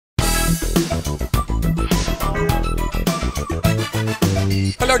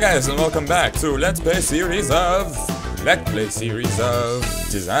Hello guys and welcome back to Let's Play series of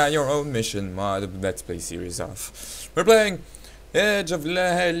Design Your Own Mission mod Let's Play series of. We're playing Edge of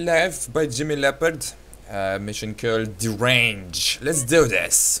Life by Jimmy Leopard. Mission called Derange. Let's do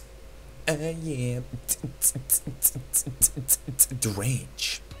this. Yeah.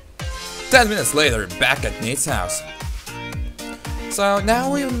 Derange. 10 minutes later, back at Nate's house. So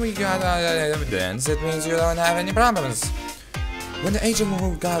now when we got evidence, it means you don't have any problems. When the agent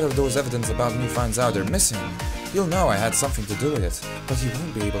who gathered those evidence about me finds out they're missing, he'll know I had something to do with it, but he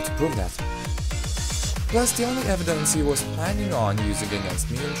won't be able to prove that. Plus, the only evidence he was planning on using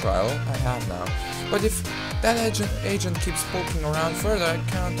against me in trial, I have now. But if that agent keeps poking around further, I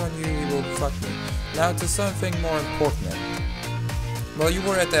count on you, he will fuck me. Now to something more important. While you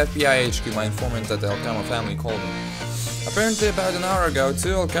were at the FBI HQ, my informant at the Alcamo family called me. Apparently about an hour ago,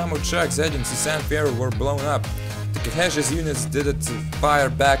 2 Alcamo trucks agency San Fierro were blown up. The Cajes's units did it to fire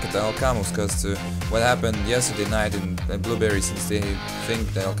back at the Alcamos cause to what happened yesterday night in Blueberry, since they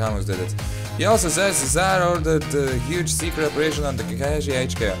think the Alcamos did it. He also says Cesar ordered a huge secret operation on the Cajesh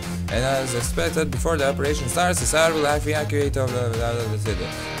HQ, and as expected before the operation starts, Cesar will evacuate out of the city.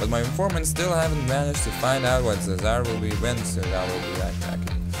 But my informants still haven't managed to find out what Cesar will be when Cesar will be evacuated.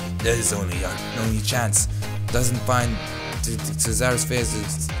 That is only chance. Doesn't find Cesar's face.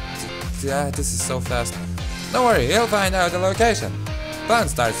 This is so fast. Don't worry, he'll find out the location. Phone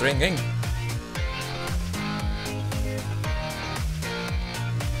starts ringing.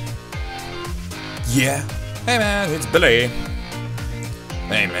 Yeah? Hey man, it's Billy.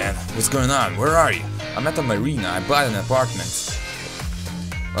 Hey man, what's going on? Where are you? I'm at the marina. I bought an apartment.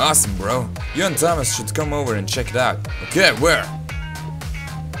 Awesome, bro. You and Thomas should come over and check it out. Okay, where?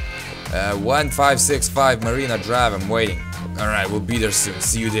 1565 Marina Drive, I'm waiting. Alright, we'll be there soon.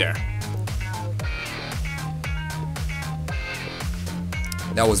 See you there.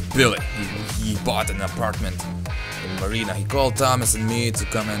 That was Billy. He bought an apartment in Marina. He called Thomas and me to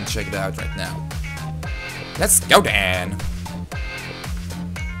come and check it out right now. Let's go then!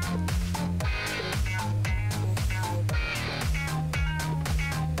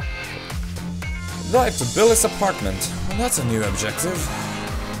 Drive to Billy's apartment. Well, that's a new objective.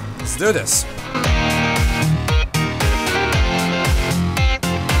 Let's do this.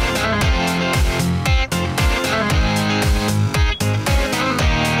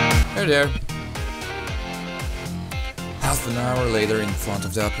 Hey there. Half an hour later in front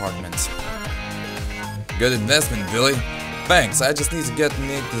of the apartment. Good investment, Billy. Thanks, I just need to get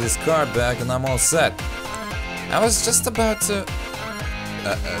Nick his car back and I'm all set. I was just about to...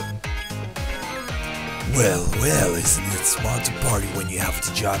 Well, isn't it smart to party when you have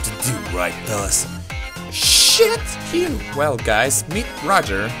the job to do, right, fellas? Shit, you! Well, guys, meet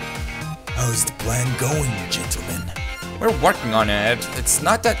Roger. How's the plan going, gentlemen? We're working on it. It's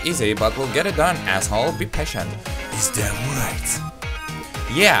not that easy, but we'll get it done, asshole. Be patient. Is that right?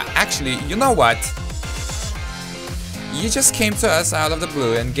 Yeah, actually, you know what? You just came to us out of the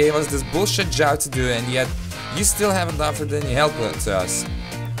blue and gave us this bullshit job to do, and yet you still haven't offered any help to us.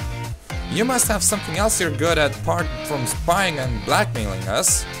 You must have something else you're good at apart from spying and blackmailing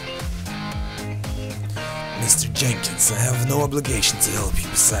us. Mr. Jenkins, I have no obligation to help you,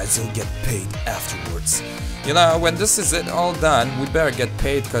 besides you'll get paid afterwards. You know, when this is all done, we better get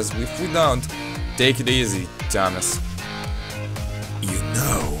paid, cause if we don't, take it easy, Thomas. You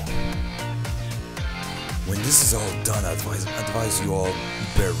know, when this is all done, I advise you all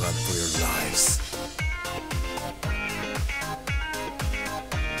better run for your lives.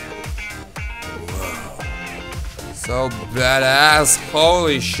 Whoa. So badass,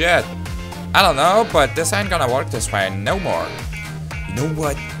 holy shit. I don't know, but this ain't gonna work this way no more. You know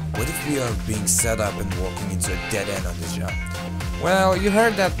what? What if we are being set up and walking into a dead end on this job? Well, you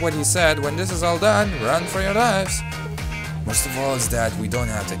heard what he said. When this is all done, run for your lives. Most of all is that we don't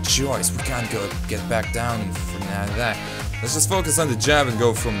have the choice. We can't get back down from that. Let's just focus on the job and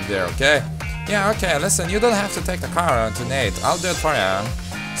go from there, okay? Yeah, okay, listen, you don't have to take the car to Nate. I'll do it for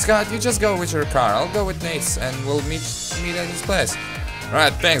you. Scott, you just go with your car. I'll go with Nate's and we'll meet at his place.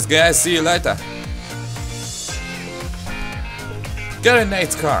 Alright, thanks guys, see you later. Get in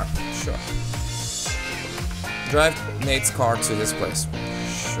Nate's car. Sure. Drive Nate's car to his place.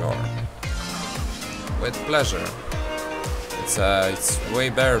 Sure. With pleasure. It's way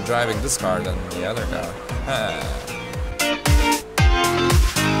better driving this car than the other car.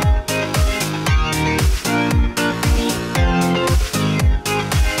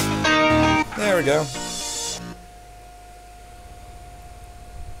 There we go.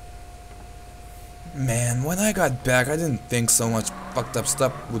 Man, when I I got back, I didn't think so much fucked up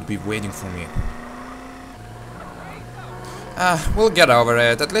stuff would be waiting for me. We'll get over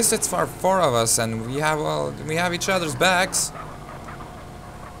it. At least it's for 4 of us, and we have each other's backs.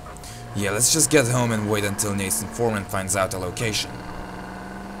 Yeah, let's just get home and wait until Nate's informant finds out the location.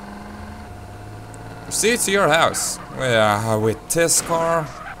 Proceed to your house. With this car.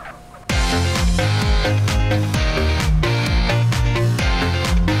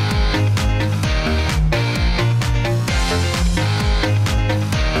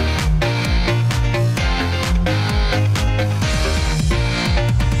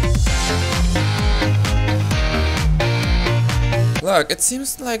 Look, it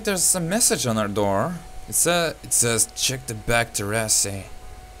seems like there's a message on our door. It says, check the back terrace.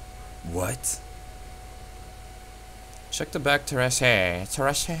 What? Check the back terrace.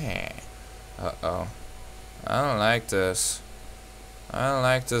 Terrace. Uh-oh. I don't like this. I don't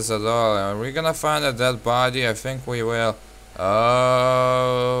like this at all. Are we gonna find a dead body? I think we will.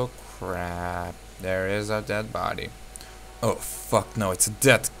 Oh, crap. There is a dead body. Oh, fuck no, it's a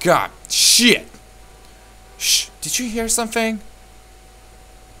dead cop. Shit! Shh, did you hear something?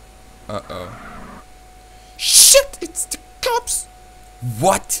 Uh-oh. Shit! It's the cops!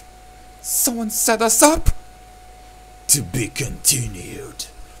 What? Someone set us up? To be continued.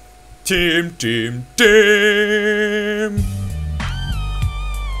 Team.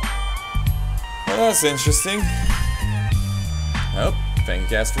 Well, that's interesting. Well, thank you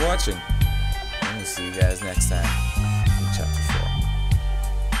guys for watching. And we'll see you guys next time.